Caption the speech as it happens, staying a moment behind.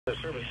The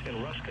service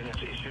in Ruskin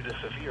has issued a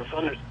severe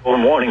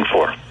thunderstorm warning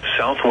for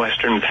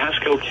southwestern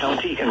Pasco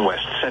County in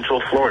west central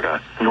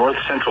Florida, north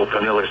central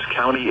Pinellas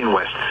County in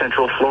west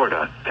central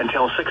Florida,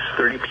 until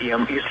 6:30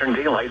 p.m. Eastern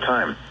Daylight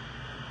Time.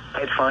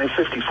 At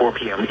 5:54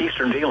 p.m.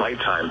 Eastern Daylight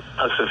Time,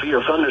 a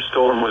severe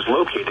thunderstorm was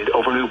located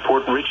over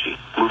Newport Richey,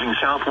 moving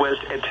southwest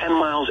at 10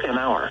 miles an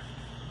hour.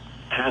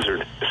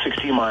 Hazard,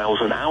 60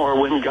 miles an hour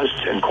wind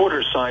gusts and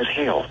quarter-size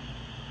hail.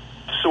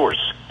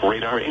 Source,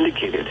 radar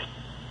indicated.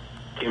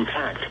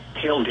 Impact,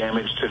 hail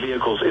damage to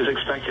vehicles is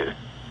expected.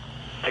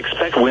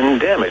 Expect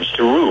wind damage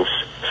to roofs,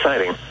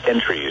 siding,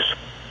 and trees.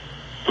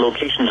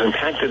 Locations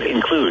impacted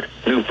include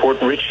Newport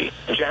Richey,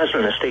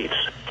 Jasmine Estates,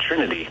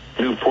 Trinity,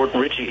 Newport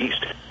Richey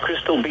East,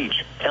 Crystal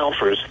Beach,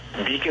 Alfers,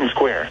 Beacon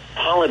Square,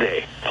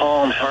 Holiday,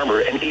 Palm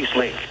Harbor, and East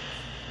Lake.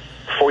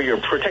 For your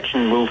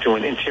protection, move to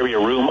an interior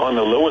room on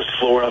the lowest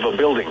floor of a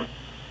building.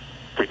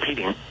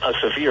 Repeating, a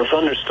severe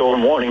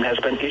thunderstorm warning has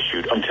been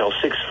issued until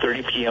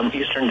 6:30 p.m.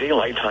 Eastern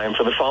Daylight Time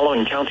for the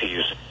following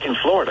counties in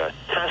Florida: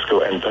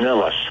 Pasco and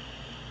Pinellas.